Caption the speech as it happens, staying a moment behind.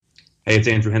Hey, it's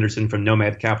Andrew Henderson from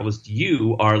Nomad Capitalist.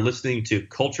 You are listening to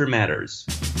Culture Matters.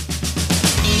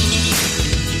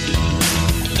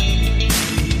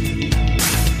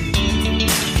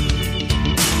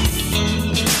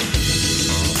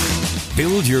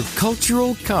 Build your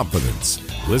cultural competence.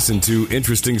 Listen to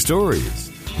interesting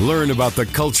stories. Learn about the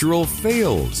cultural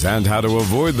fails and how to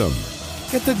avoid them.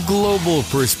 Get the global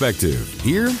perspective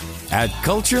here at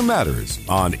Culture Matters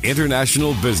on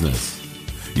International Business.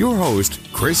 Your host,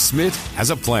 Chris Smith, has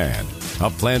a plan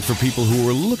for people who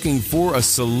are looking for a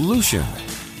solution.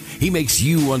 He makes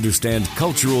you understand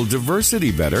cultural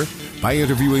diversity better by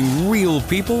interviewing real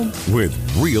people with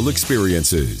real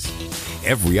experiences.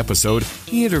 Every episode,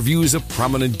 he interviews a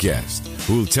prominent guest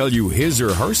who will tell you his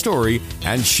or her story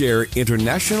and share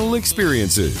international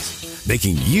experiences,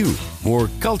 making you more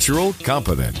cultural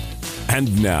competent.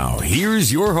 And now, here's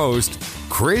your host,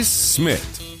 Chris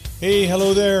Smith. Hey,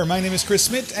 hello there. My name is Chris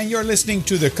Smith, and you're listening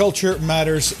to the Culture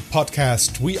Matters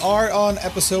podcast. We are on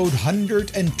episode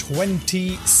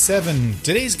 127.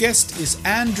 Today's guest is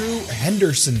Andrew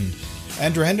Henderson.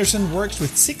 Andrew Henderson works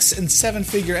with 6- and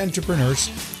 7-figure entrepreneurs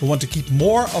who want to keep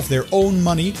more of their own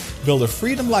money, build a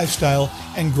freedom lifestyle,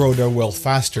 and grow their wealth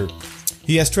faster.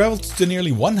 He has traveled to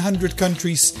nearly 100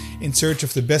 countries in search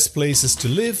of the best places to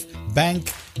live,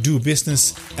 bank, do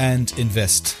business, and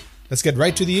invest. Let's get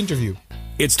right to the interview.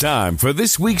 It's time for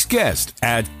this week's guest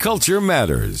at Culture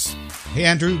Matters. Hey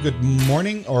Andrew, good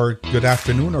morning or good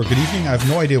afternoon or good evening. I have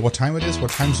no idea what time it is,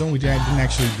 what time zone. We didn't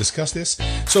actually discuss this.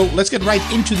 So let's get right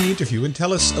into the interview and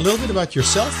tell us a little bit about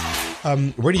yourself.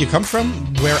 Where do you come from?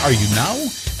 Where are you now?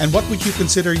 And what would you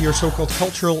consider your so-called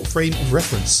cultural frame of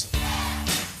reference?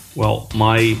 Well,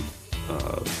 my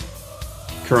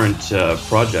current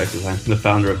project is I'm the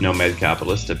founder of Nomad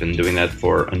Capitalist. I've been doing that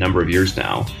for a number of years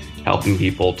now, helping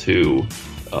people to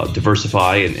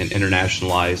diversify and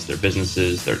internationalize their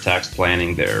businesses, their tax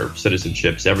planning, their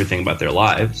citizenships, everything about their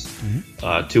lives,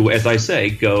 to, as I say,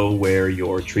 go where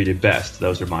you're treated best.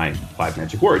 Those are my 5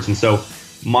 magic words. And so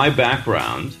my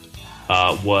background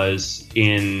was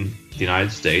in the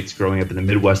United States, growing up in the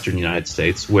Midwestern United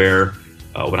States, where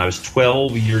when I was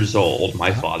 12 years old,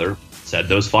 my father said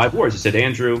those 5 words. He said,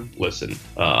 Andrew, listen,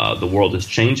 the world is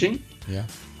changing. Yeah.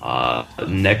 That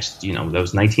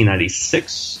was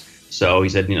 1996. So he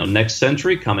said, next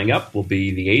century coming up will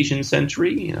be the Asian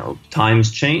century.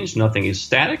 Times change. Nothing is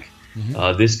static.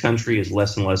 This country is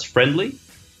less and less friendly.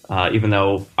 Even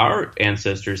though our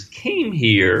ancestors came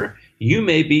here, you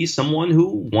may be someone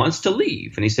who wants to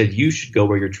leave. And he said, you should go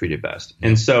where you're treated best.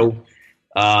 And so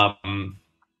I don't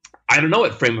know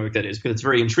what framework that is, but it's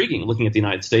very intriguing looking at the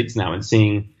United States now and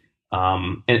seeing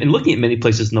and looking at many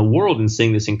places in the world and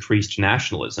seeing this increased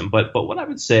nationalism. But what I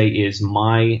would say is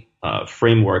my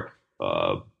framework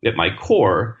at my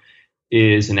core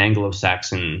is an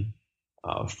Anglo-Saxon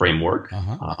framework.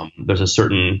 There's a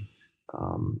certain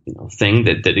thing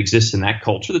that exists in that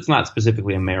culture that's not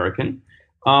specifically American.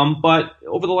 But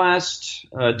over the last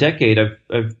decade,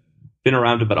 I've been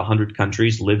around about 100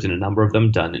 countries, lived in a number of them,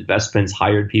 done investments,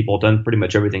 hired people, done pretty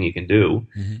much everything you can do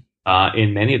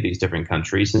in many of these different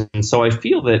countries. And so I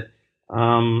feel that,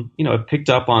 I've picked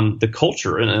up on the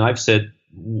culture, and I've said,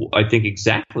 I think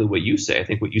exactly what you say. I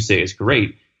think what you say is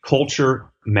great.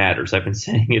 Culture matters. I've been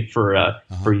saying it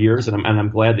for years, and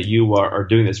I'm glad that you are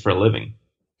doing this for a living.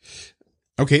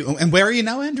 Okay, and where are you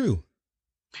now, Andrew?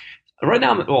 Right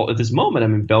now, at this moment,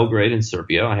 I'm in Belgrade in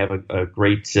Serbia. I have a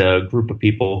great group of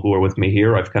people who are with me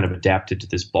here. I've kind of adapted to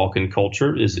this Balkan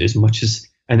culture as much as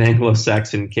an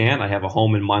Anglo-Saxon can. I have a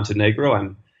home in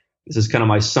Montenegro. This is kind of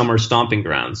my summer stomping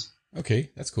grounds.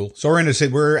 Okay, that's cool. So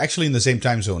we're actually in the same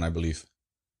time zone, I believe.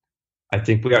 I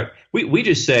think we are. We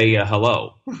just say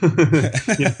hello.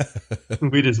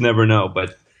 We just never know,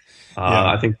 but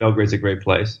I think Belgrade's a great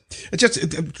place. Just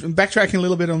backtracking a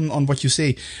little bit on what you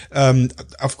say.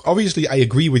 Obviously, I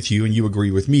agree with you, and you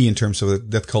agree with me in terms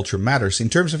of that culture matters. In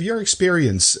terms of your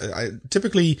experience,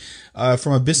 typically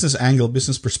from a business angle,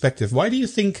 business perspective, why do you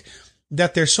think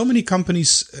that there's so many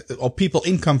companies or people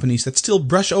in companies that still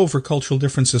brush over cultural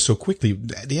differences so quickly?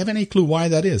 Do you have any clue why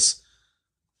that is?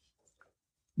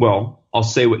 Well, I'll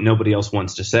say what nobody else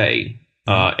wants to say,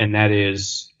 and that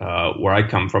is where I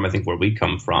come from. I think where we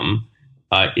come from,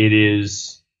 it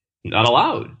is not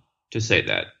allowed to say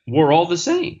that. We're all the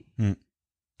same.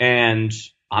 And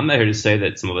I'm not here to say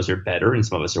that some of us are better and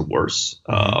some of us are worse.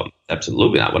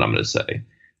 Absolutely not what I'm going to say.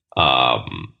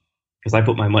 Because I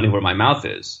put my money where my mouth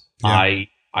is. Yeah.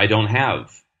 I don't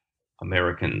have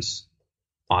Americans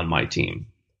on my team.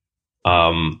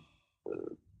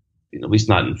 At least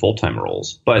not in full-time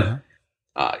roles. But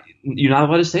you're not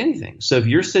allowed to say anything. So if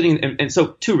you're sitting, and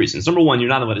so two reasons. Number one, you're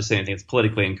not allowed to say anything that's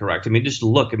politically incorrect. I mean, just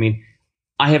look. I mean,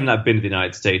 I have not been to the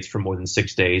United States for more than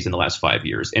 6 days in the last 5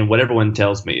 years, and what everyone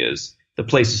tells me is the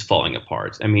place is falling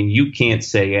apart. I mean, you can't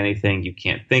say anything, you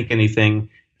can't think anything.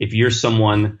 If you're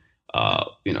someone,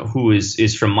 who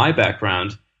is from my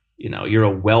background, you're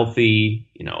a wealthy,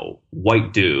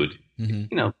 white dude.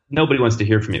 Mm-hmm. Nobody wants to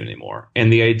hear from you anymore.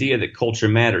 And the idea that culture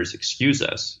matters, excuse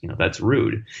us, that's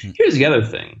rude. Mm-hmm. Here's the other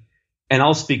thing, and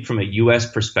I'll speak from a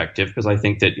U.S. perspective because I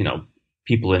think that,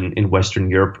 people in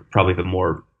Western Europe probably have a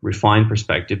more refined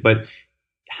perspective. But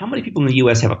how many people in the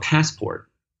U.S. have a passport?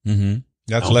 Mm-hmm.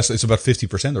 That's less. It's about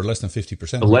 50% or less than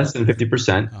 50%. Less than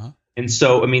 50%. Uh-huh. And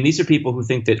so, I mean, these are people who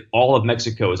think that all of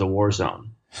Mexico is a war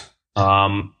zone.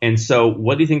 And so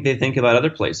what do you think they think about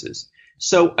other places?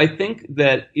 So I think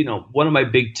that, one of my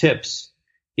big tips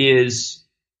is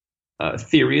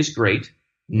theory is great.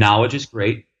 Knowledge is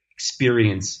great.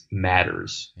 Experience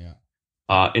matters. Yeah.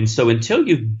 And so until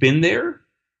you've been there,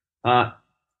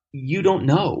 you don't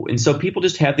know. And so people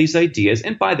just have these ideas.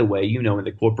 And by the way, in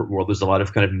the corporate world, there's a lot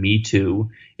of kind of me too.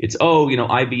 It's,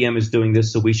 IBM is doing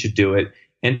this, so we should do it.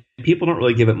 And people don't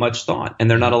really give it much thought, and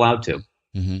they're not allowed to.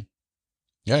 Mm-hmm.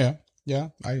 Yeah.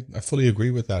 I fully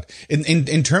agree with that.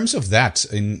 In terms of that,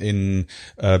 in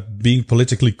being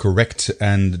politically correct,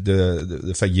 and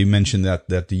the fact you mentioned that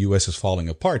the US is falling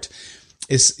apart,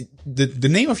 is the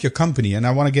name of your company, and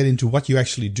I want to get into what you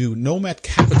actually do, Nomad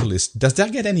Capitalist. Does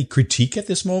that get any critique at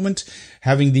this moment,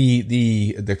 having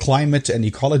the climate and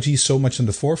ecology so much in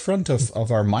the forefront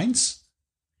of our minds?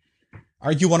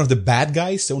 Are you one of the bad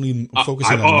guys, only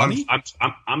focusing on money?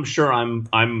 I'm sure I'm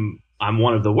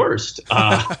one of the worst.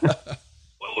 I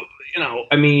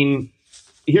mean,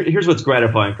 here's what's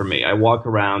gratifying for me. I walk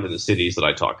around in the cities that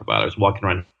I talk about. I was walking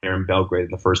around here in Belgrade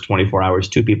in the first 24 hours.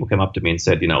 2 people came up to me and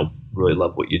said, really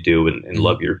love what you do and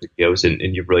love your videos,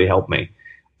 and you've really helped me.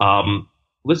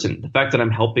 Listen, the fact that I'm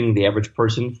helping the average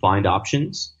person find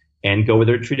options and go where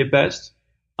they're treated best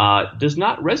does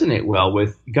not resonate well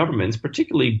with governments,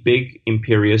 particularly big,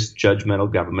 imperious,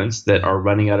 judgmental governments that are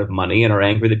running out of money and are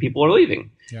angry that people are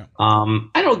leaving. Yeah.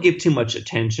 I don't give too much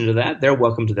attention to that. They're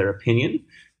welcome to their opinion.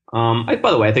 By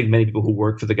the way, I think many people who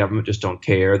work for the government just don't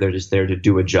care. They're just there to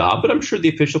do a job. But I'm sure the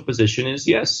official position is,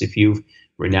 yes, if you've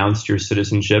renounced your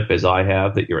citizenship, as I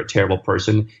have, that you're a terrible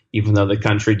person, even though the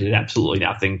country did absolutely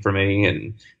nothing for me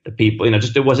and the people,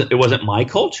 it wasn't my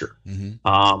culture.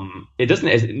 Mm-hmm. It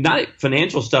doesn't, not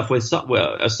financial stuff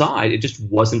aside, it just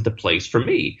wasn't the place for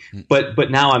me. Mm-hmm.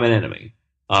 But now I'm an enemy.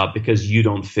 Because you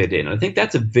don't fit in. And I think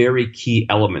that's a very key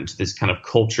element to this kind of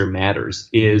culture matters,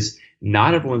 is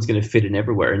not everyone's going to fit in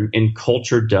everywhere. And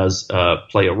culture does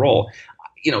play a role.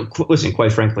 Listen,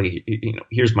 quite frankly,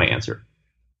 here's my answer.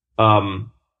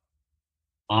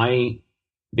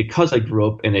 Because I grew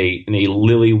up in a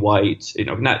lily white,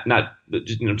 not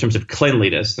in terms of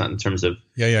cleanliness, not in terms of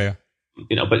yeah.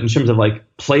 But in terms of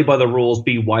like play by the rules,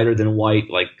 be whiter than white,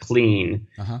 like clean.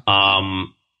 Uh-huh.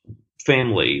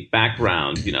 Family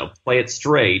background, play it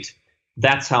straight.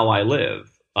 That's how I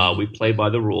live. We play by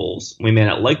the rules. We may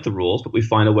not like the rules, but we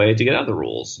find a way to get out of the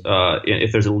rules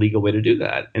if there's a legal way to do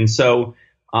that. And so,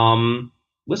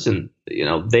 listen,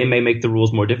 they may make the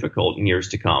rules more difficult in years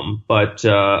to come, but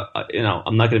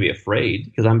I'm not going to be afraid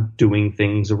because I'm doing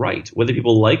things right. Whether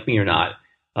people like me or not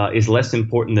is less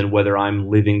important than whether I'm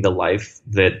living the life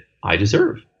that I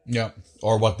deserve. Yeah,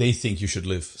 or what they think you should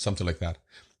live, something like that.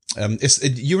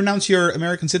 You renounced your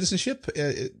American citizenship?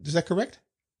 Is that correct?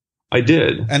 I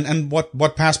did. And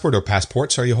what passport or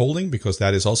passports are you holding? Because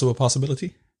that is also a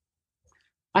possibility.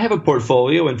 I have a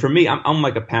portfolio, and for me, I'm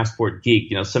like a passport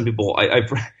geek. Some people,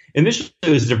 I've initially it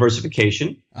was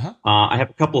diversification. Uh-huh. I have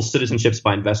a couple of citizenships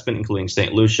by investment, including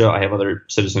St. Lucia. I have other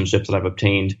citizenships that I've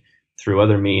obtained through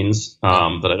other means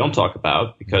that I don't talk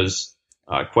about because,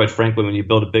 quite frankly, when you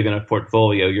build a big enough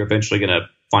portfolio, you're eventually going to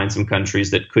find some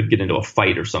countries that could get into a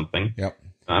fight or something. Yep.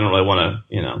 I don't really want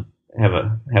to,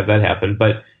 have that happen.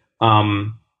 But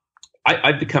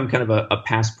I've become kind of a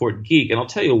passport geek, and I'll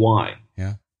tell you why.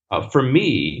 Yeah. For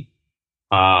me,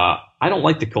 I don't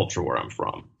like the culture where I'm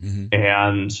from, mm-hmm.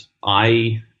 and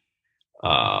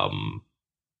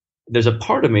there's a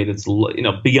part of me that's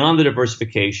beyond the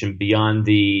diversification, beyond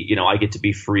the I get to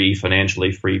be free,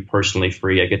 financially free, personally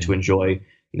free. I get to enjoy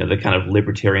the kind of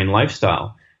libertarian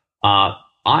lifestyle. I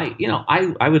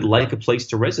would like a place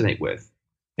to resonate with.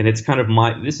 And it's kind of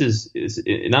this is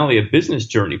not only a business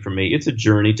journey for me, it's a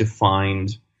journey to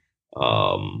find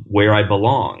where I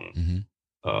belong. Mm-hmm.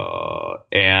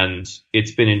 And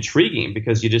it's been intriguing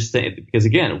because you just think, because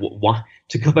again, why,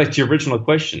 to go back to your original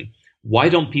question, why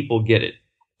don't people get it?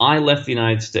 I left the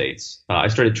United States. I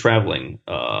started traveling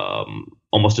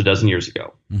almost a dozen years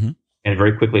ago, and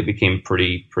very quickly it became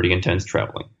pretty intense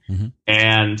traveling.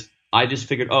 And I just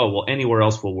figured, oh, well, anywhere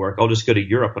else will work. I'll just go to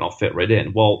Europe and I'll fit right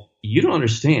in. Well, you don't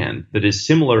understand that as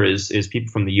similar as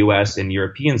people from the U.S. and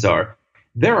Europeans are,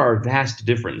 there are vast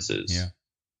differences. Yeah.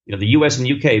 You know, the U.S. and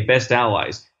UK, best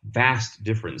allies, vast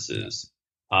differences.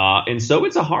 And so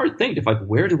it's a hard thing to like,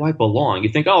 where do I belong? You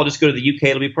think, oh, I'll just go to the UK,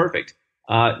 it'll be perfect.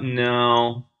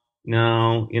 No,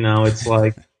 it's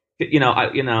like,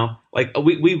 like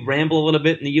we ramble a little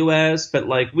bit in the U.S., but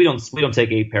like we don't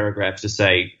take 8 paragraphs to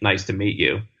say nice to meet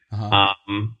you.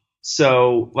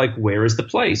 So like, where is the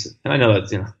place? And I know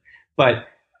that's, but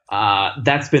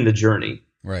that's been the journey.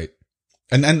 Right.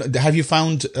 And have you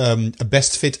found a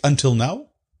best fit until now?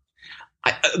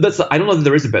 I don't know that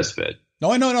there is a best fit.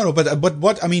 No. But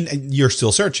what, I mean, you're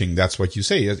still searching. That's what you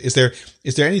say. Is there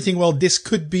anything, well, this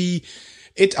could be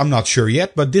it? I'm not sure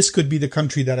yet, but this could be the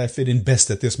country that I fit in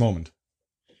best at this moment.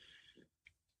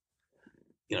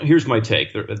 Here's my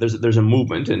take. There's a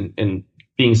movement, and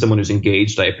being someone who's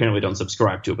engaged, I apparently don't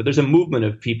subscribe to it, but there's a movement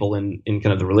of people in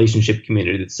kind of the relationship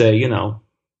community that say,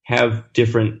 have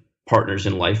different partners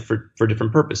in life for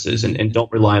different purposes, and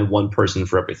don't rely on one person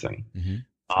for everything.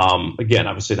 Again,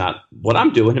 obviously not what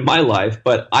I'm doing in my life,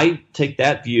 but I take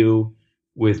that view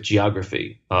with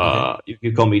geography.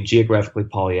 You call me geographically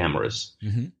polyamorous,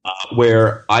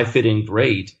 where I fit in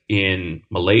great in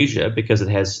Malaysia because it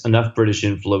has enough British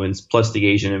influence, plus the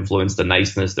Asian influence, the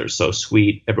niceness. They're so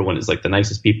sweet. Everyone is like the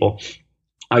nicest people.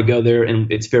 I go there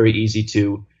and it's very easy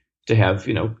to have,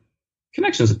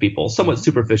 connections with people, somewhat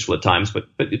superficial at times, but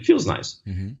it feels nice.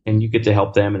 And you get to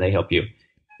help them and they help you.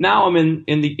 Now I'm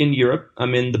in Europe.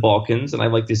 I'm in the Balkans, and I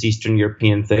like this Eastern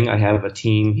European thing. I have a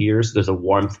team here, so there's a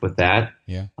warmth with that.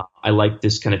 Yeah. I like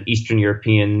this kind of Eastern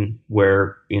European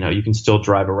where you can still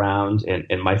drive around.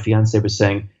 And my fiance was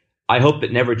saying, I hope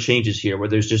it never changes here, where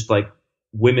there's just like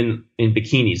women in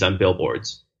bikinis on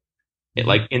billboards.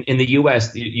 Like in the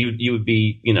U.S., you would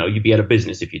be you'd be out of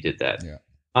business if you did that. Yeah.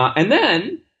 And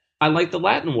then I like the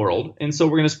Latin world, and so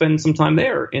we're going to spend some time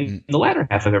there in the latter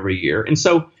half of every year. And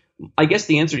so I guess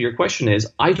the answer to your question is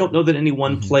I don't know that any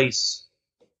one place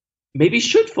maybe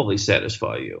should fully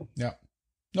satisfy you. Yeah.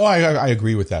 No, I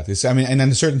agree with that. And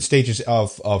then certain stages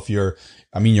of your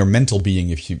mental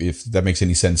being, if that makes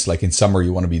any sense, like in summer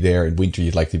you want to be there, in winter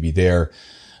you'd like to be there.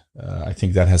 I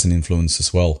think that has an influence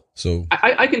as well. So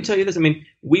I can tell you this. I mean,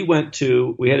 we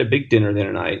had a big dinner the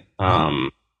other night,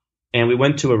 and we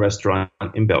went to a restaurant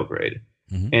in Belgrade,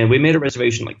 and we made a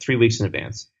reservation like 3 weeks in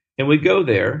advance, and we go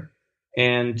there.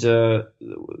 And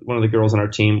one of the girls on our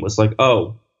team was like,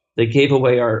 "Oh, they gave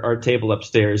away our table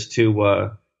upstairs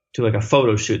to like a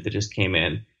photo shoot that just came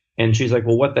in." And she's like,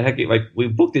 "Well, what the heck? Like, we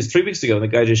booked this 3 weeks ago." And the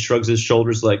guy just shrugs his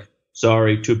shoulders, like,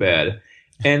 "Sorry, too bad."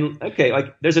 And okay,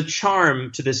 like, there's a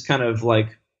charm to this kind of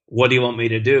like, what do you want me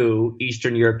to do?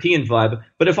 Eastern European vibe.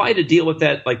 But if I had to deal with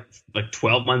that like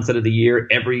 12 months out of the year,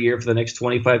 every year for the next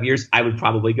 25 years, I would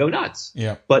probably go nuts.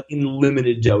 Yeah. But in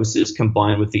limited doses,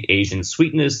 combined with the Asian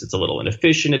sweetness, it's a little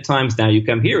inefficient at times. Now you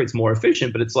come here, it's more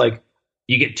efficient, but it's like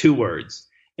you get 2 words.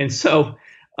 And so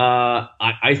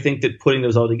I think that putting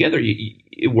those all together,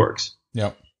 it works.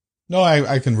 Yeah. No,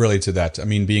 I can relate to that. I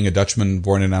mean, being a Dutchman,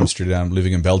 born in Amsterdam,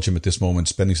 living in Belgium at this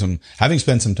moment, having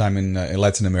spent some time in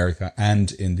Latin America and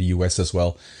in the US as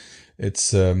well.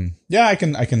 It's I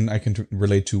can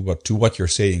relate to what you're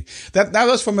saying. That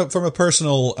was from a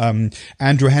personal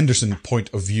Andrew Henderson point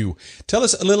of view. Tell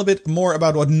us a little bit more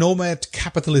about what Nomad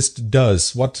Capitalist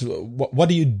does. What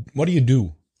do you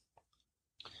do?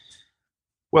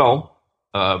 Well,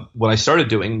 what I started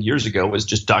doing years ago was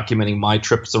just documenting my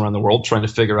trips around the world, trying to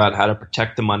figure out how to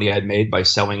protect the money I'd made by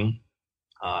selling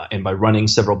and by running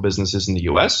several businesses in the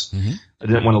U.S. I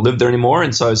didn't want to live there anymore,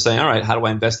 and so I was saying, all right, how do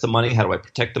I invest the money? How do I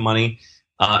protect the money?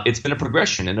 It's been a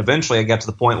progression, and eventually I got to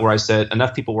the point where I said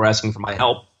enough people were asking for my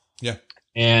help,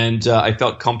 and I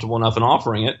felt comfortable enough in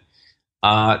offering it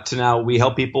to now we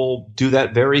help people do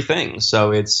that very thing.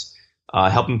 So it's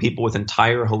helping people with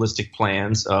entire holistic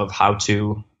plans of how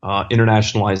to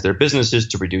internationalize their businesses,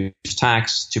 to reduce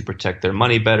tax, to protect their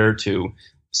money better, to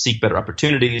seek better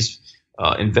opportunities,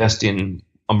 invest in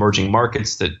emerging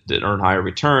markets that earn higher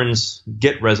returns,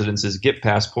 get residences, get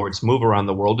passports, move around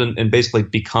the world, and basically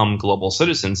become global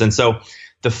citizens. And so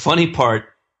the funny part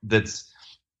that's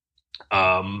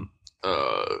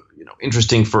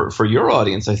interesting for your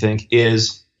audience, I think,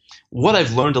 is what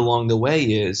I've learned along the way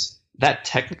is that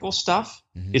technical stuff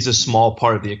is a small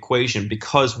part of the equation,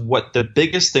 because what the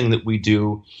biggest thing that we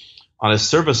do on a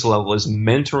service level is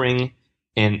mentoring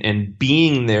and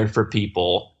being there for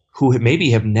people who maybe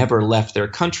have never left their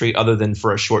country other than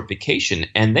for a short vacation,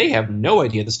 and they have no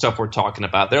idea the stuff we're talking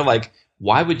about. They're like,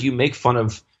 why would you make fun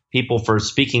of people for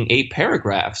speaking 8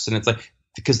 paragraphs? And it's like,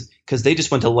 because they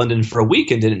just went to London for a week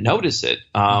and didn't notice it.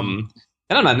 And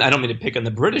I don't mean to pick on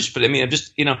the British, but I mean, I'm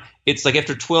just, it's like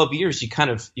after 12 years, you kind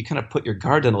of put your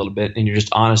guard down a little bit and you're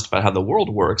just honest about how the world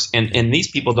works. And these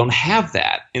people don't have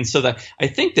that. And so that I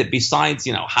think that besides,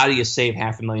 how do you save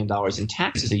 $500,000 in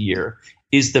taxes a year,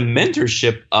 is the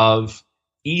mentorship of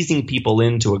easing people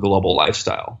into a global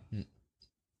lifestyle.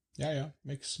 Yeah,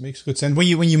 makes good sense. When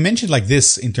you mentioned like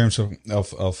this in terms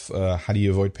of how do you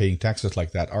avoid paying taxes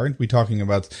like that, aren't we talking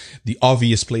about the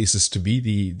obvious places to be,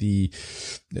 the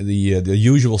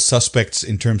usual suspects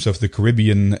in terms of the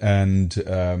Caribbean and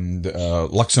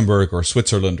Luxembourg or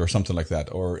Switzerland or something like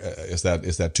that, or is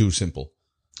that too simple?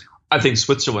 I think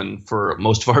Switzerland for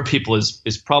most of our people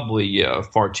is probably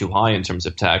far too high in terms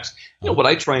of tax. What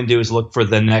I try and do is look for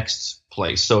the next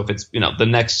place. So if it's the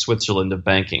next Switzerland of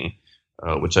banking,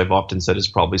 which I've often said is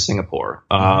probably Singapore,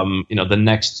 the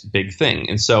next big thing.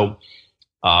 And so,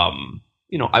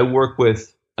 I work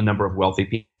with a number of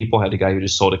wealthy people. I had a guy who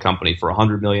just sold a company for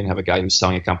 $100 million, have a guy who's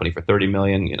selling a company for $30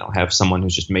 million, have someone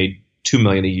who's just made $2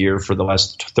 million a year for the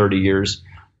last 30 years.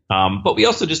 But we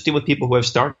also just deal with people who have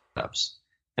startups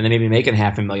and they may be making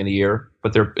 $500,000 a year,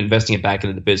 but they're investing it back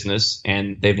into the business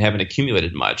and they haven't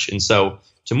accumulated much. And so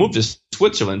to move to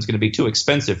Switzerland is going to be too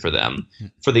expensive for them.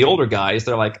 For the older guys,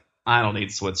 they're like, I don't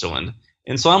need Switzerland.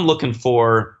 And so I'm looking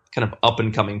for kind of up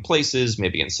and coming places,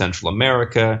 maybe in Central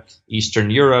America, Eastern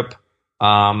Europe.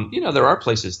 There are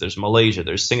places. There's Malaysia,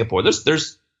 there's Singapore.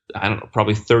 There's I don't know,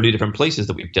 probably 30 different places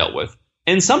that we've dealt with.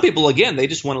 And some people, again, they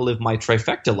just want to live my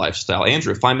trifecta lifestyle.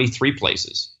 Andrew, find me 3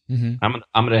 places. I'm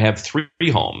going to have 3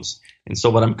 homes. And so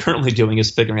what I'm currently doing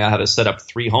is figuring out how to set up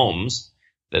 3 homes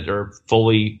that are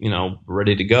fully,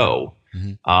 ready to go.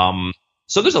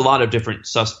 So there's a lot of different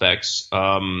suspects.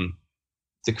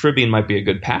 The Caribbean might be a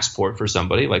good passport for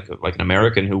somebody like an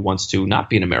American who wants to not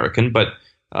be an American, but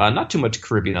not too much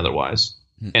Caribbean otherwise.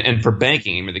 And for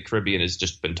banking, the Caribbean has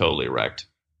just been totally wrecked.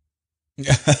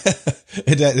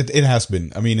 It has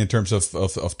been. In terms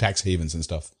of tax havens and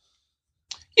stuff.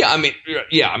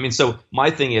 So my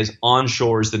thing is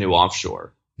onshore is the new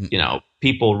offshore.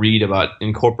 People read about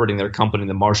incorporating their company in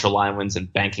the Marshall Islands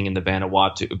and banking in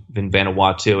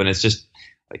Vanuatu, and it's just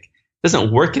like it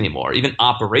doesn't work anymore, even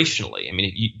operationally.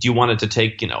 Do you want it to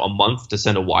take a month to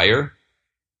send a wire,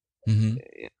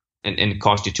 and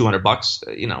cost you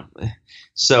 $200?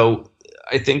 So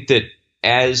I think that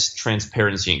as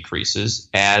transparency increases,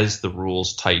 as the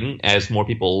rules tighten, as more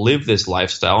people live this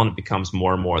lifestyle and it becomes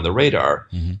more and more on the radar,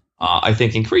 I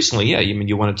think increasingly,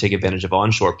 you want to take advantage of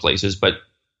onshore places, but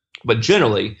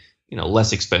generally,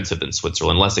 less expensive than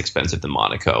Switzerland, less expensive than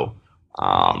Monaco.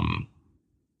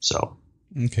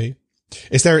 Okay.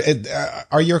 Is there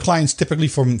are your clients typically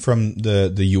from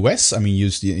the US?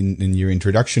 In your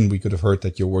introduction, we could have heard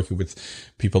that you're working with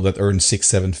people that earn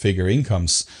 6-7 figure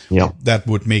incomes. Yeah, that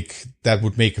would make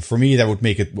it for me. That would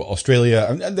make it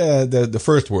Australia, the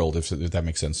first world, if that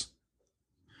makes sense.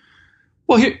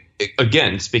 Well, here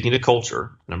again, speaking to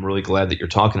culture, and I'm really glad that you're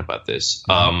talking about this.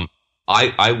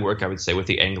 I work, I would say, with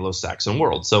the Anglo-Saxon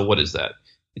world. So what is that?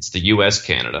 It's the US,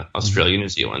 Canada, Australia, New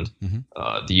Zealand,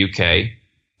 the UK.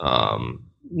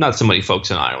 Not so many folks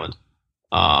in Ireland,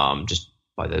 just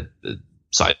by the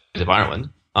size of Ireland.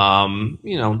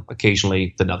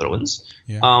 Occasionally the Netherlands.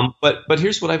 Yeah. But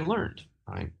here's what I've learned.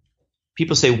 Right?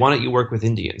 People say, why don't you work with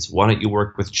Indians? Why don't you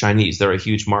work with Chinese? They're a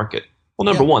huge market. Well,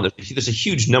 number one, there's a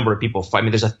huge number of people.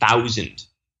 There's 1,000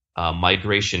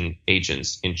 migration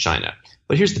agents in China.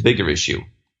 But here's the bigger issue.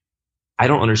 I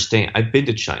don't understand. I've been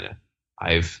to China.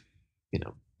 I've,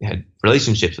 had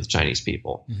relationships with Chinese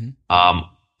people.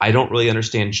 I don't really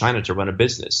understand China to run a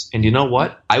business. And you know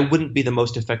what? I wouldn't be the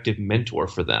most effective mentor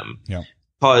for them. Yeah.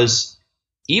 Because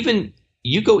you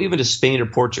go to Spain or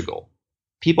Portugal,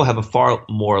 people have a far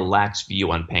more lax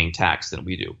view on paying tax than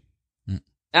we do.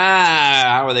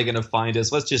 How are they going to find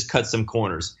us? Let's just cut some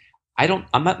corners.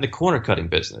 I'm not in the corner cutting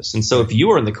business. And so if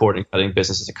you are in the corner cutting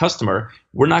business as a customer,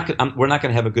 we're not going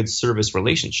to have a good service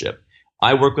relationship.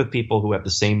 I work with people who have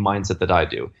the same mindset that I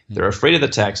do. They're afraid of the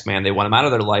tax man. They want him out of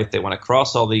their life. They want to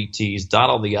cross all the T's, dot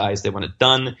all the I's. They want it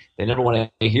done. They never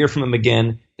want to hear from him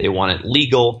again. They want it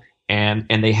legal, and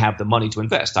they have the money to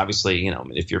invest. Obviously,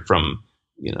 if you're from,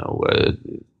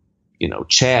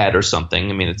 Chad or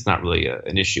something, it's not really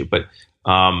an issue. But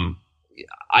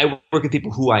I work with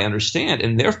people who I understand,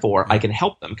 and therefore I can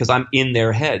help them because I'm in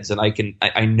their heads and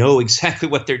I know exactly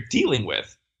what they're dealing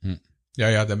with.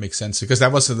 Yeah, that makes sense, because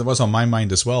that was on my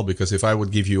mind as well. Because if I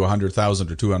would give you $100,000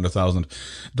 or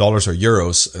 $200,000 or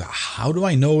euros, how do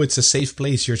I know it's a safe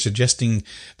place you're suggesting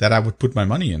that I would put my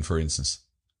money in, for instance?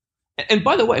 And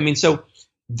by the way, I mean, so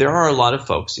there are a lot of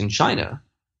folks in China.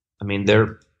 I mean,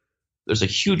 there's a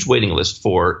huge waiting list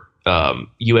for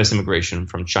U.S. immigration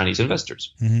from Chinese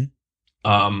investors.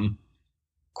 Mm-hmm.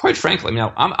 Quite frankly,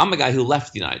 now I'm a guy who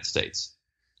left the United States.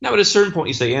 Now, at a certain point,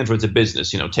 you say, Andrew, it's a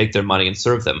business. Take their money and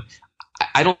serve them.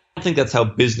 I don't think that's how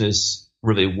business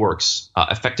really works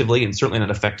effectively, and certainly not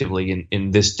effectively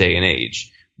in this day and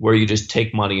age, where you just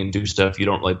take money and do stuff you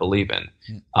don't really believe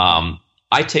in.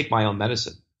 I take my own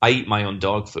medicine. I eat my own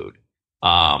dog food.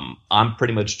 I'm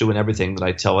pretty much doing everything that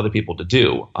I tell other people to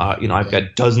do. I've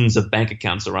got dozens of bank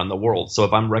accounts around the world. So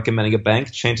if I'm recommending a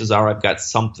bank, chances are I've got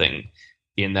something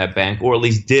in that bank, or at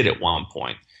least did at one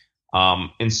point.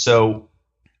 And so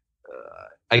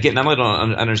again, not only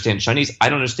don't I understand Chinese, I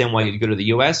don't understand why you go to the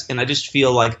U.S. And I just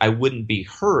feel like I wouldn't be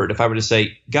heard if I were to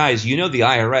say, guys, the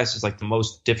IRS is like the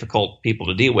most difficult people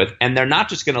to deal with. And they're not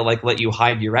just going to let you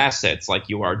hide your assets like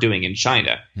you are doing in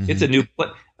China. Mm-hmm. It's a new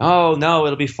oh, no,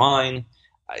 it'll be fine.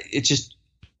 It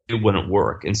wouldn't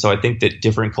work. And so I think that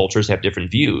different cultures have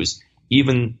different views.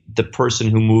 Even the person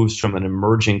who moves from an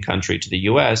emerging country to the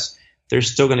U.S., they're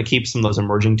still going to keep some of those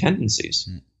emerging tendencies.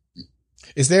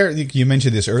 Is there, you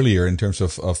mentioned this earlier in terms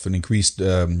of an increased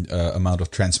amount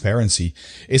of transparency.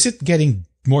 Is it getting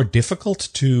more difficult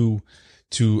to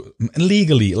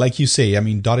legally, like you say, I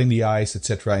mean, dotting the I's,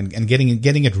 etc., and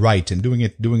getting it right and doing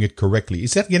it correctly?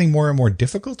 Is that getting more and more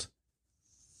difficult?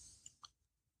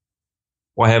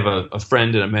 Well, I have a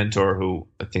friend and a mentor who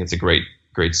I think it's a great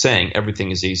saying: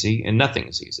 everything is easy and nothing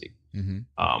is easy.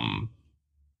 Mm-hmm.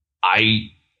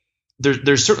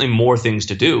 There's certainly more things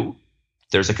to do.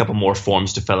 There's a couple more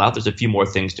forms to fill out. There's a few more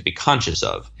things to be conscious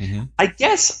of. Mm-hmm. I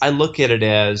guess I look at it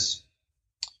as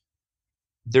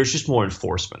there's just more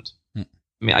enforcement. Mm.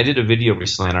 I mean, I did a video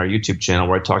recently on our YouTube channel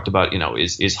where I talked about,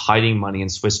 is hiding money in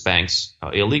Swiss banks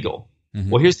illegal? Mm-hmm.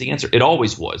 Well, here's the answer. It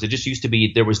always was. It just used to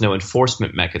be there was no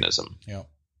enforcement mechanism. Yeah.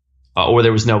 Or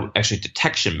there was no actually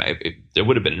detection. There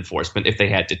would have been enforcement if they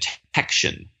had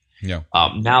detection. Yeah.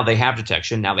 Now they have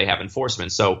detection. Now they have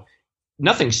enforcement. So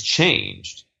nothing's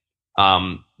changed.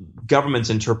 Government's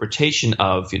interpretation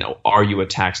of, are you a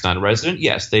tax non-resident?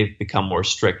 Yes, they've become more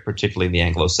strict, particularly in the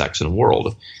Anglo-Saxon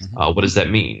world. Mm-hmm. What does that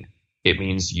mean? It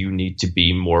means you need to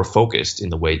be more focused in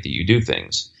the way that you do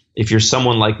things. If you're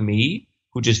someone like me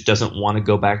who just doesn't want to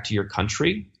go back to your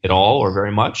country at all or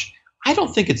very much, I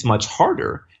don't think it's much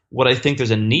harder. What I think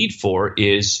there's a need for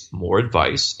is more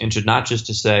advice, and not just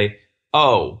to say,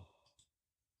 oh,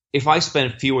 if I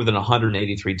spend fewer than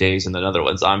 183 days in the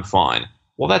Netherlands, I'm fine.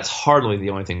 Well, that's hardly the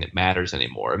only thing that matters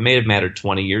anymore. It may have mattered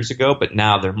 20 years ago, but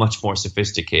now they're much more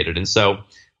sophisticated. And so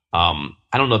I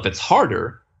don't know if it's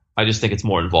harder. I just think it's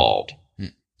more involved.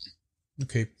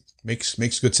 Okay.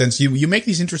 Makes good sense. You make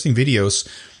these interesting videos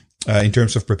in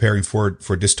terms of preparing for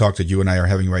this talk that you and I are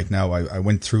having right now. I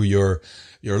went through your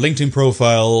LinkedIn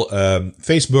profile,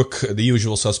 Facebook, the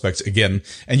usual suspects again,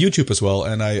 and YouTube as well.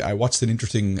 And I watched an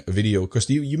interesting video because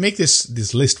you make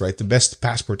this list, right? The best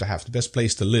passport to have, the best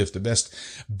place to live, the best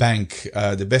bank,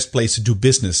 the best place to do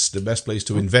business, the best place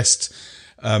to invest.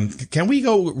 Can we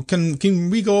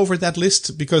go over that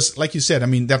list? Because like you said, I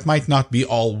mean, that might not be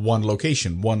all one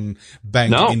location, one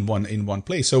bank in one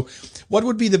place. So what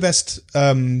would be the best,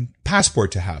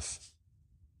 passport to have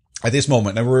at this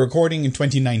moment? And we're recording in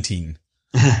 2019.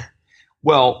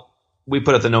 Well, we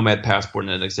put out the Nomad Passport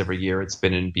Index every year. It's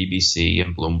been in BBC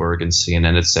and Bloomberg and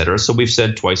CNN, et cetera. So we've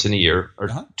said twice in a year or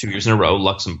 2 years in a row,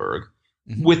 Luxembourg,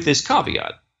 with this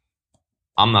caveat.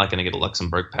 I'm not going to get a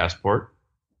Luxembourg passport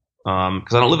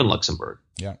because I don't live in Luxembourg.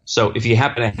 Yeah. So if you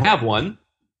happen to have one,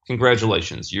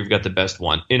 congratulations. You've got the best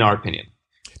one, in our opinion.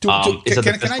 Can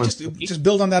I just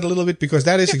build on that a little bit? Because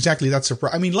that is exactly that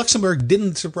surprise. I mean, Luxembourg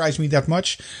didn't surprise me that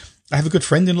much. I have a good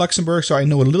friend in Luxembourg, so I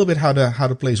know a little bit how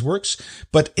the place works.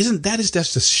 But that's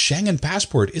the Schengen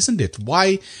passport, isn't it?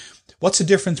 What's the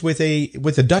difference with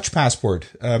a Dutch passport?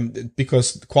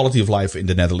 Because the quality of life in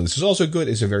the Netherlands is also good.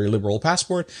 It's a very liberal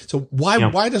passport. So where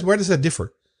does that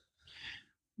differ?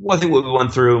 Well, I think what we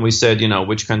went through and we said,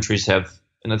 which countries have,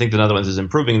 and I think the Netherlands is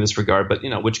improving in this regard, but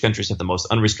which countries have the most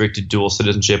unrestricted dual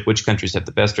citizenship, which countries have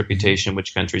the best reputation,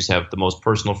 which countries have the most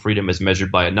personal freedom as measured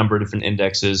by a number of different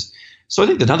indexes. So I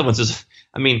think the Netherlands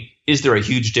is there a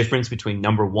huge difference between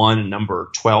number 1 and number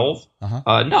 12?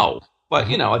 No. But,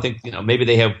 I think, maybe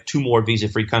they have 2 more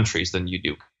visa-free countries than you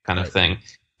do kind of thing.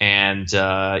 And,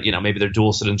 maybe their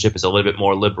dual citizenship is a little bit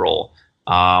more liberal.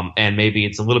 And maybe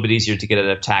it's a little bit easier to get out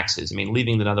of taxes. I mean,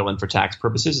 leaving the Netherlands for tax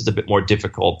purposes is a bit more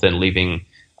difficult than leaving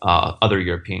other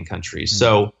European countries.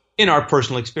 So in our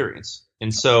personal experience.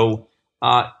 And so,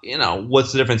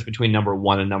 what's the difference between number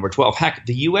 1 and number 12? Heck,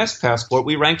 the U.S. passport,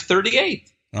 we ranked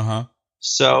 38th.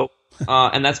 So,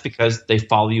 and that's because they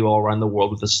follow you all around the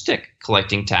world with a stick,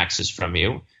 collecting taxes from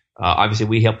you. Obviously,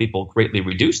 we help people greatly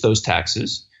reduce those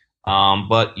taxes,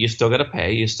 but you still got to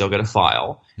pay, you still got to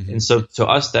file. And so to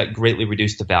us, that greatly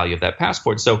reduced the value of that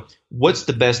passport. So what's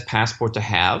the best passport to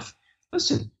have?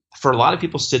 Listen, for a lot of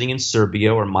people sitting in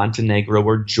Serbia or Montenegro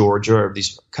or Georgia or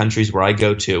these countries where I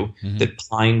go to that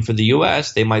pine for the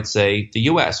U.S., they might say the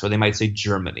U.S. or they might say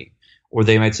Germany or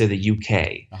they might say the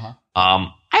U.K.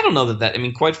 I don't know that. I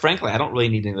mean, quite frankly, I don't really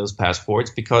need any of those passports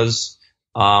because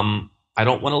I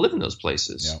don't want to live in those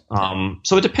places.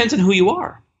 So it depends on who you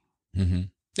are.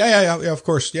 Yeah, of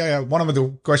course. Yeah. One of the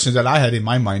questions that I had in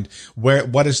my mind,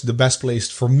 what is the best place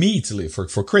for me to live,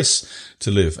 for Chris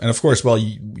to live? And of course, well,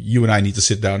 you and I need to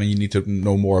sit down and you need to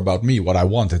know more about me, what I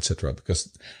want, etc.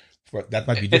 Because that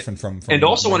might be different from and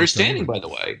also understanding, by the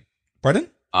way. Pardon?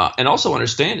 And also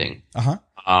understanding.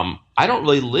 I don't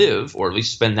really live, or at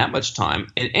least spend that much time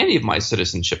in any of my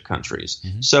citizenship countries.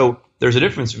 So there's a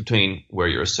difference between where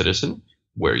you're a citizen,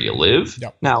 where you live.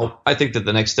 Now, I think that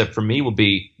the next step for me will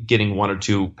be getting 1 or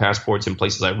 2 passports in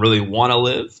places I really want to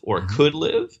live or could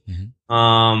live,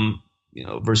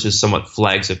 versus somewhat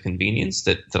flags of convenience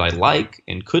that I like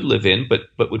and could live in,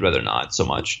 but would rather not so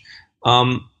much.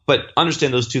 But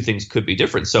understand those two things could be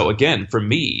different. So again, for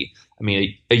me, I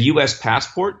mean, a U.S.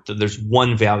 passport, there's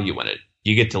one value in it.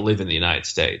 You get to live in the United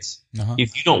States.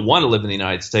 If you don't want to live in the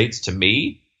United States, to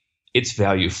me, its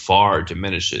value far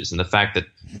diminishes. And the fact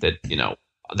that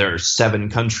there are 7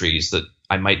 countries that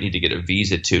I might need to get a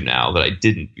visa to now that I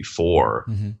didn't before.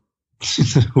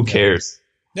 Who cares?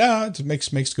 Yeah, it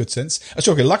makes good sense.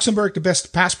 So, okay, Luxembourg, the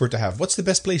best passport to have. What's the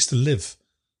best place to live?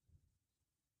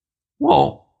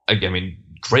 Well, I mean,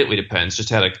 greatly depends. Just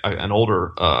had an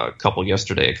older couple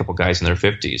yesterday, a couple guys in their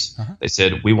 50s. They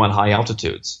said, we want high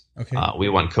altitudes. We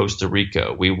want Costa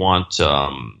Rica. We want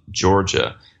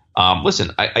Georgia.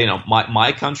 Listen,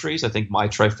 my countries, I think my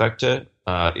trifecta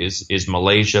is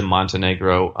Malaysia,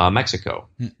 Montenegro, Mexico.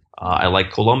 I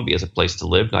like Colombia as a place to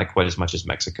live, not quite as much as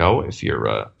Mexico if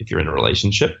you're in a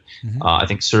relationship. I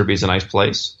think Serbia is a nice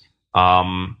place.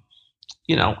 I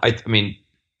mean,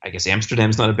 I guess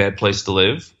Amsterdam's not a bad place to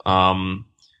live. So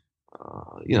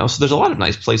there's a lot of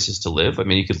nice places to live. I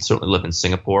mean, you could certainly live in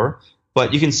Singapore,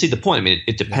 but you can see the point. I mean,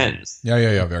 it depends.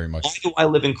 Yeah, very much. Why do I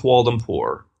live in Kuala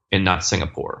Lumpur and not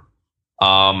Singapore?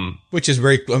 Which is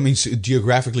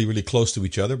geographically really close to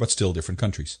each other, but still different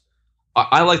countries.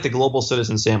 I like the global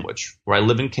citizen sandwich, where I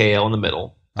live in KL in the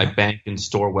middle. I bank and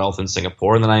store wealth in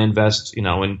Singapore, and then I invest,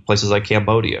 in places like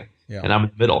Cambodia, and I'm in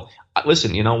the middle.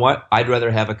 Listen, you know what? I'd rather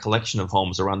have a collection of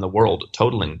homes around the world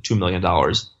totaling $2 million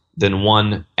than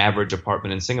one average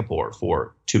apartment in Singapore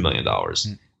for $2 million.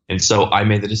 And so I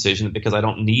made the decision that because I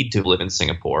don't need to live in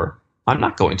Singapore, I'm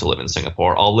not going to live in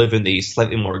Singapore. I'll live in the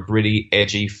slightly more gritty,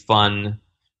 edgy, fun,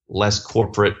 less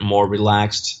corporate, more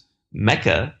relaxed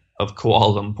Mecca of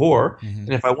Kuala Lumpur.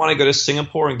 And if I want to go to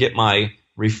Singapore and get my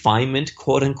refinement,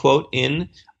 quote unquote, in,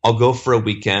 I'll go for a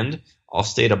weekend. I'll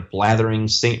stay at a blathering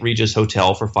St. Regis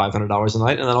hotel for $500 a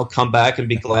night, and then I'll come back and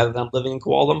be glad that I'm living in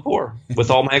Kuala Lumpur with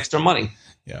all my extra money.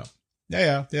 Yeah.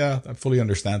 I fully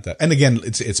understand that. And again,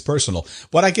 it's personal.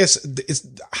 What I guess is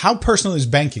how personal is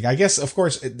banking? I guess, of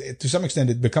course, to some extent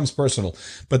it becomes personal,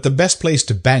 but the best place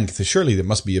to bank, surely there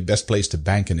must be a best place to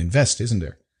bank and invest, isn't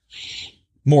there?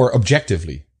 More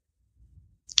objectively.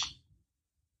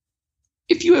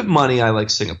 If you have money, I like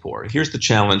Singapore. Here's the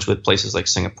challenge with places like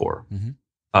Singapore.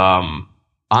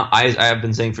 I have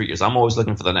been saying for years, I'm always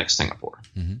looking for the next Singapore.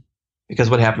 Because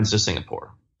what happens to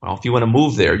Singapore? Well, if you want to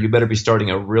move there, you better be starting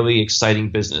a really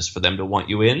exciting business for them to want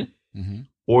you in,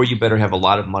 or you better have a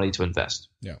lot of money to invest.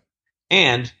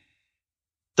 And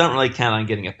don't really count on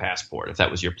getting a passport if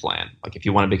that was your plan. Like if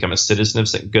you want to become a citizen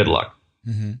of, good luck.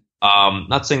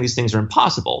 Not saying these things are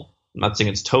impossible. I'm not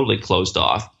saying it's totally closed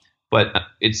off, but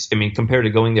compared to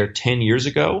going there 10 years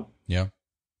ago,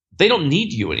 they don't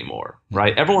need you anymore,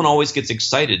 right? Everyone always gets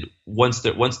excited once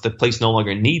the place no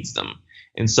longer needs them.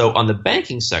 And so on the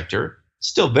banking sector,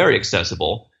 still very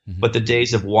accessible, but the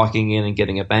days of walking in and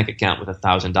getting a bank account with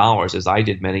 $1,000, as I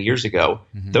did many years ago,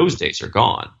 those days are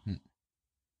gone.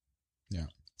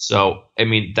 So,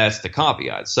 that's the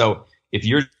caveat. So if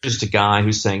you're just a guy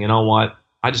who's saying, you know what,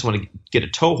 I just want to get a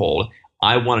toehold,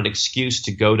 I want an excuse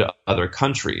to go to other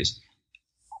countries.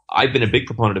 I've been a big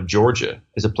proponent of Georgia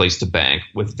as a place to bank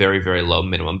with very, very low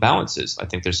minimum balances. I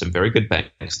think there's some very good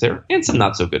banks there and some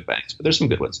not so good banks, but there's some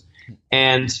good ones.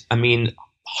 And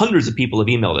hundreds of people have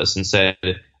emailed us and said,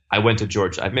 I went to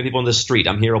Georgia. I've met people on the street.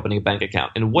 I'm here opening a bank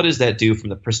account. And what does that do from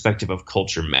the perspective of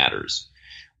culture matters?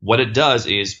 What it does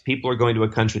is people are going to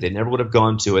a country they never would have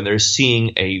gone to, and they're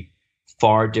seeing a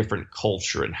far different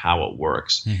culture and how it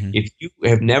works. If you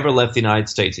have never left the United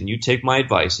States and you take my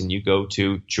advice and you go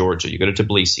to Georgia, you go to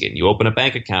Tbilisi and you open a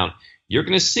bank account, you're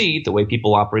going to see the way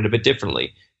people operate a bit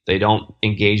differently. They don't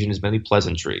engage in as many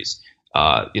pleasantries.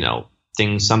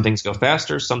 Some things go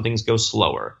faster, some things go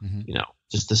slower.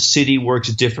 Just the city works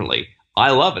differently.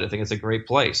 I love it. I think it's a great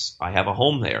place. I have a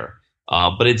home there,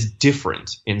 but it's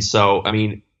different. And so, I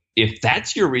mean, if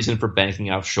that's your reason for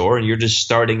banking offshore and you're just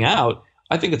starting out,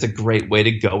 I think it's a great way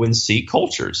to go and see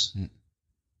cultures.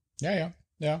 Yeah.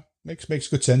 Makes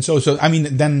good sense. So I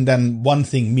mean, then one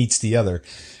thing meets the other,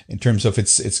 in terms of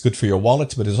it's good for your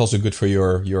wallet, but it's also good for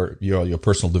your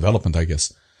personal development, I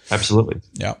guess. Absolutely.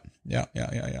 Yeah.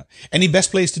 Any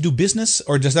best place to do business,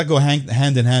 or does that go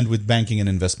hand in hand with banking and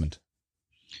investment?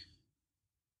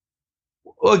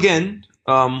 Well, again,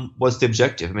 what's the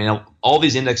objective? I mean, all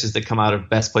these indexes that come out of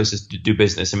best places to do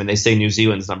business, I mean, they say New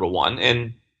Zealand's number one,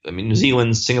 and I mean, New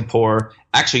Zealand, Singapore,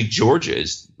 actually Georgia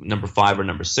is number 5 or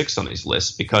number 6 on these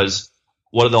lists, because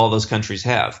what do all those countries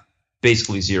have?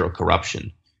 Basically zero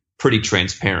corruption, pretty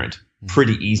transparent,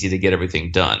 pretty easy to get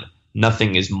everything done.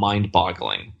 Nothing is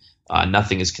mind-boggling.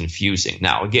 Nothing is confusing.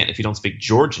 Now, again, if you don't speak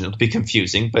Georgian, it'll be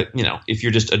confusing. But, if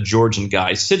you're just a Georgian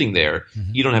guy sitting there,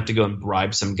 you don't have to go and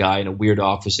bribe some guy in a weird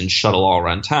office and shuttle all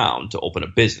around town to open a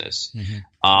business.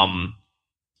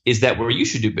 Is that where you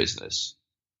should do business?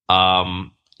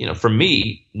 For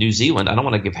me, New Zealand, I don't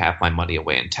want to give half my money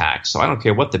away in tax. So I don't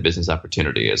care what the business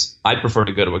opportunity is. I prefer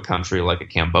to go to a country like a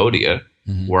Cambodia,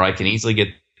 where I can easily get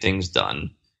things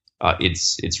done.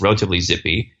 It's relatively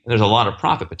zippy, and there's a lot of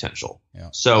profit potential. Yeah.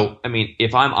 So, I mean,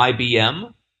 if I'm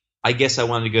IBM, I guess I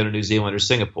wanted to go to New Zealand or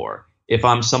Singapore. If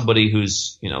I'm somebody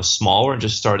who's, smaller and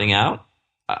just starting out,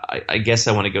 I guess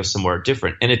I want to go somewhere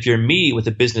different. And if you're me with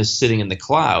a business sitting in the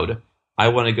cloud, I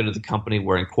want to go to the company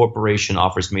where incorporation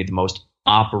offers me the most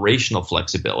operational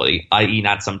flexibility, i.e.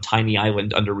 not some tiny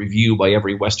island under review by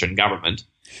every Western government,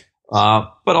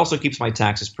 but also keeps my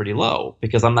taxes pretty low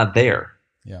because I'm not there.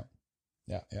 Yeah.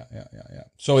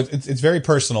 So it's very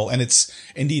personal, and it's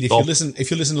indeed, if you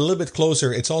listen a little bit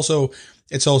closer, it's also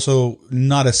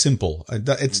not as simple.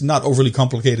 It's not overly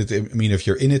complicated. I mean, if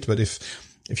you're in it, but if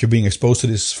you're being exposed to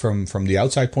this from the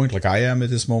outside point, like I am at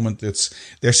this moment,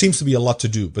 there seems to be a lot to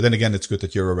do. But then again, it's good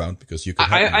that you're around because you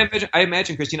can. I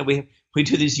imagine, Chris. We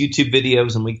do these YouTube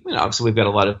videos, and obviously we've got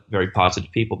a lot of very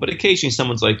positive people, but occasionally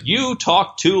someone's like, "You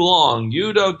talk too long.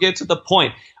 You don't get to the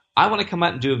point." I want to come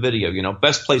out and do a video,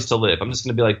 best place to live. I'm just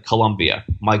going to be like Colombia,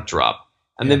 mic drop.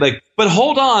 And they're like, but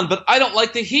hold on, but I don't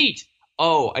like the heat.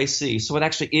 Oh, I see. So it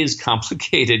actually is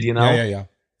complicated,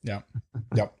 Yeah.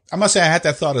 I must say I had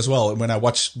that thought as well when I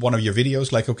watched one of your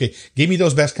videos, like, okay, give me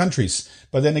those best countries.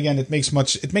 But then again, it makes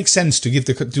sense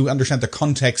to understand the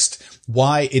context,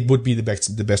 why it would be the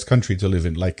best country to live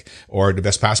in, or the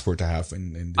best passport to have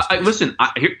in this case. Listen,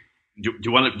 Do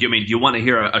you want to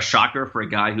hear a shocker for a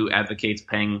guy who advocates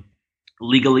paying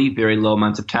legally very low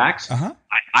amounts of tax?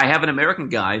 I have an American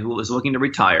guy who is looking to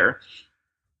retire.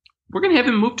 We're going to have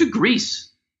him move to Greece.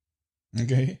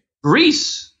 Okay.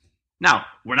 Greece. Now,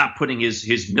 we're not putting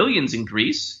his millions in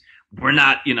Greece. We're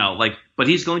not, but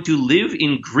he's going to live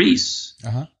in Greece.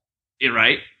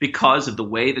 Right? Because of the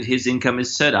way that his income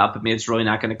is set up. I mean, it's really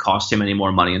not going to cost him any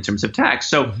more money in terms of tax.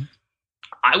 So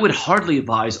I would hardly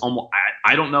advise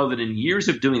I don't know that in years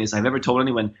of doing this I've ever told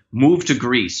anyone, move to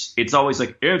Greece. It's always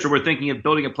like, Andrew, we're thinking of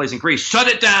building a place in Greece. Shut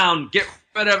it down. Get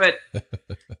rid of it.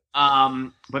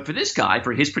 But for this guy,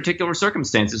 for his particular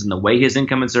circumstances and the way his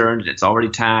income is earned, it's already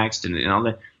taxed and all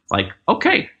that,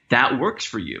 okay, that works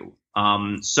for you.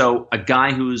 So a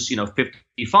guy who's,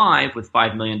 55 with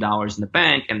 $5 million in the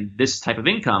bank and this type of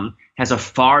income has a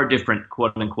far different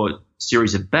quote unquote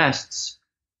series of bests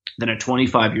than a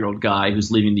 25-year-old guy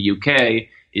who's leaving the UK,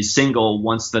 is single,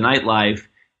 wants the nightlife,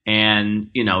 and,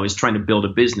 is trying to build a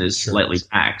business lightly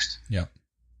taxed. Yeah.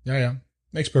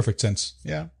 Makes perfect sense.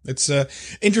 Yeah. It's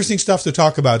interesting stuff to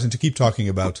talk about and to keep talking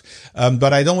about.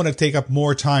 But I don't want to take up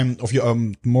more time of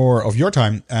your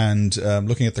time, and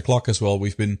looking at the clock as well.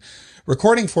 We've been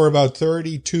recording for about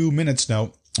 32 minutes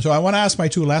now. So I want to ask my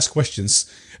 2 last questions.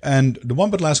 And the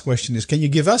one but last question is, can you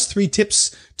give us 3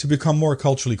 tips to become more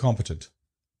culturally competent?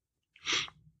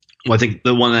 Well, I think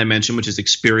the one I mentioned, which is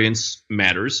experience,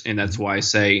 matters. And that's why I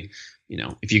say,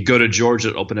 if you go to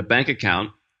Georgia to open a bank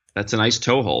account, that's a nice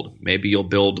toehold. Maybe you'll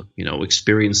build,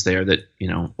 experience there that,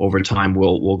 over time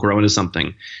will grow into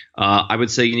something. I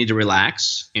would say you need to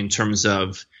relax in terms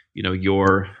of,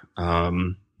 your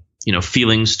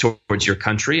feelings towards your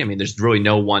country. I mean, there's really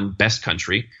no one best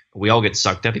country. We all get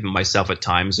sucked up, even myself at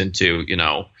times, into,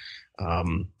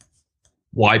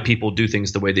 why people do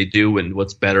things the way they do and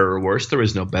what's better or worse. There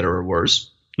is no better or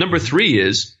worse. Number 3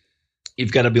 is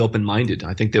you've got to be open-minded.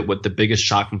 I think that what the biggest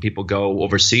shock when people go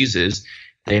overseas is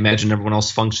they imagine everyone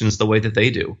else functions the way that they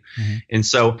do. Mm-hmm. And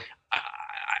so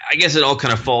I guess it all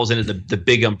kind of falls into the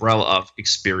big umbrella of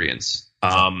experience.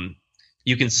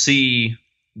 You can see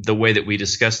the way that we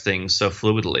discuss things so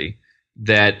fluidly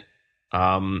that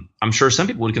I'm sure some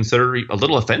people would consider a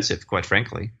little offensive, quite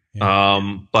frankly.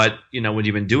 Yeah. But, when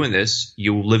you've been doing this,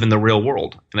 you live in the real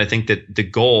world. And I think that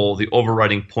the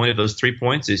overriding point of those 3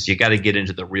 points is you got to get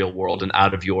into the real world and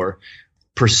out of your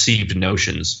perceived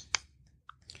notions.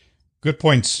 Good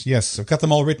points. Yes, I've got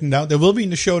them all written down. They will be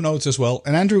in the show notes as well.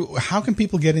 And Andrew, how can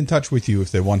people get in touch with you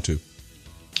if they want to?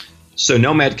 So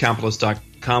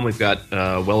nomadcapitalist.com, we've got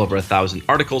well over 1,000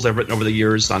 articles I've written over the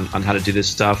years on how to do this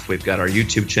stuff. We've got our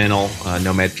YouTube channel,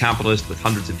 Nomad Capitalist, with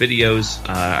hundreds of videos.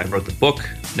 I wrote the book,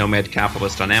 Nomad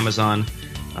Capitalist, on Amazon.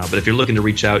 But if you're looking to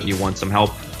reach out and you want some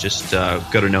help, just go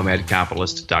to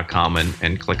nomadcapitalist.com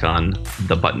and click on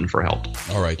the button for help.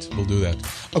 All right, we'll do that.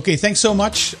 Okay, thanks so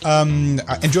much.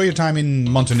 Enjoy your time in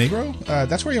Montenegro.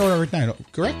 That's where you are right now,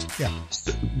 correct? Yeah.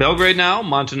 Belgrade now,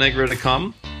 Montenegro to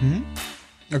come. Mm-hmm.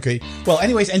 Okay. Well,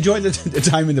 anyways, enjoy the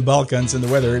time in the Balkans and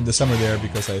the weather in the summer there,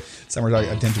 because summers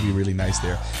I tend to be really nice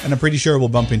there. And I'm pretty sure we'll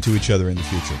bump into each other in the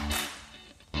future.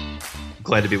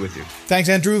 Glad to be with you. Thanks,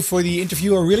 Andrew, for the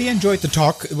interview. I really enjoyed the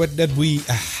talk that we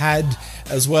had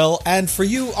as well. And for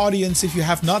you, audience, if you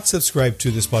have not subscribed to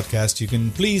this podcast, you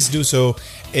can please do so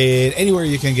anywhere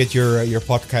you can get your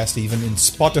podcast, even in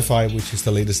Spotify, which is the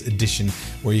latest edition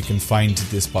where you can find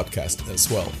this podcast as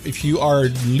well. If you are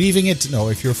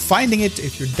if you're finding it,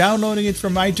 if you're downloading it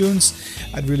from iTunes,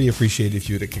 I'd really appreciate if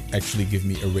you'd actually give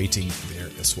me a rating there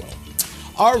as well.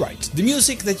 Alright, the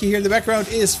music that you hear in the background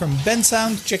is from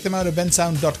Bensound. Check them out at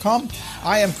bensound.com.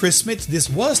 I am Chris Smith. This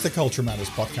was the Culture Matters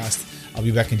podcast. I'll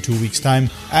be back in 2 weeks' time.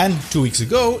 And 2 weeks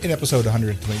ago, in episode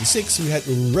 126, we had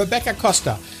Rebecca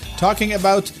Costa talking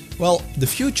about, the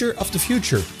future of the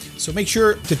future. So make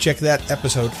sure to check that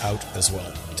episode out as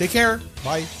well. Take care.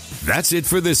 Bye. That's it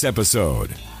for this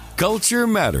episode. Culture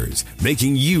Matters,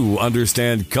 making you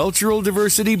understand cultural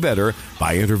diversity better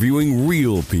by interviewing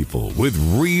real people with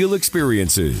real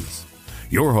experiences.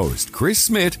 Your host, Chris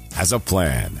Smith, has a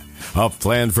plan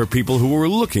for people who are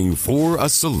looking for a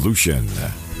solution.